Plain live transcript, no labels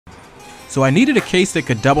So I needed a case that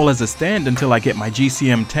could double as a stand until I get my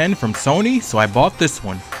GCM10 from Sony, so I bought this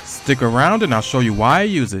one. Stick around and I'll show you why I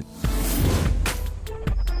use it.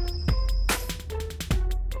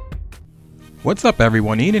 What's up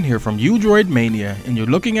everyone, Ian here from Udroid Mania, and you're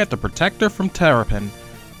looking at the Protector from Terrapin.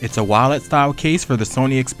 It's a wallet style case for the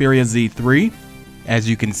Sony Xperia Z3. As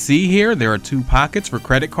you can see here, there are two pockets for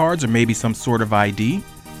credit cards or maybe some sort of ID.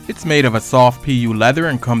 It's made of a soft PU leather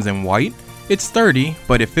and comes in white. It's sturdy,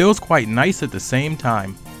 but it feels quite nice at the same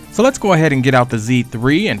time. So let's go ahead and get out the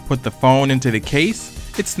Z3 and put the phone into the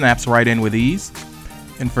case. It snaps right in with ease.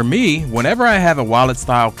 And for me, whenever I have a wallet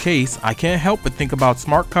style case, I can't help but think about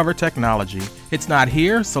smart cover technology. It's not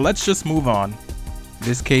here, so let's just move on.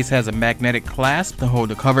 This case has a magnetic clasp to hold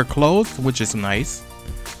the cover closed, which is nice.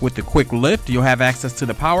 With the quick lift, you'll have access to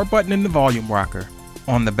the power button and the volume rocker.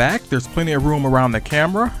 On the back, there's plenty of room around the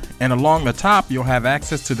camera, and along the top, you'll have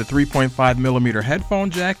access to the 3.5mm headphone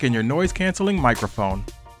jack and your noise cancelling microphone.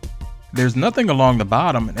 There's nothing along the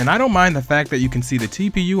bottom, and I don't mind the fact that you can see the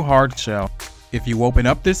TPU hard shell. If you open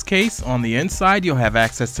up this case, on the inside you'll have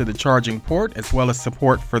access to the charging port as well as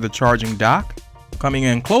support for the charging dock. Coming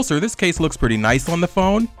in closer, this case looks pretty nice on the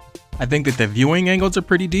phone. I think that the viewing angles are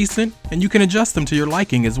pretty decent, and you can adjust them to your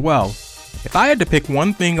liking as well. If I had to pick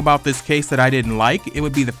one thing about this case that I didn't like, it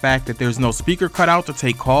would be the fact that there's no speaker cutout to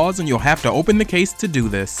take calls and you'll have to open the case to do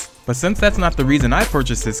this. But since that's not the reason I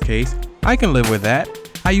purchased this case, I can live with that.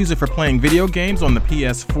 I use it for playing video games on the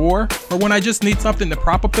PS4 or when I just need something to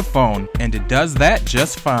prop up the phone, and it does that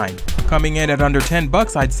just fine. Coming in at under 10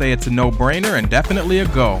 bucks, I'd say it's a no-brainer and definitely a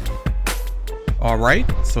go. Alright,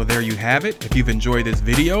 so there you have it. If you've enjoyed this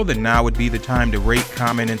video, then now would be the time to rate,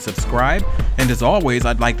 comment, and subscribe. And as always,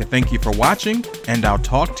 I'd like to thank you for watching, and I'll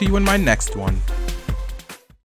talk to you in my next one.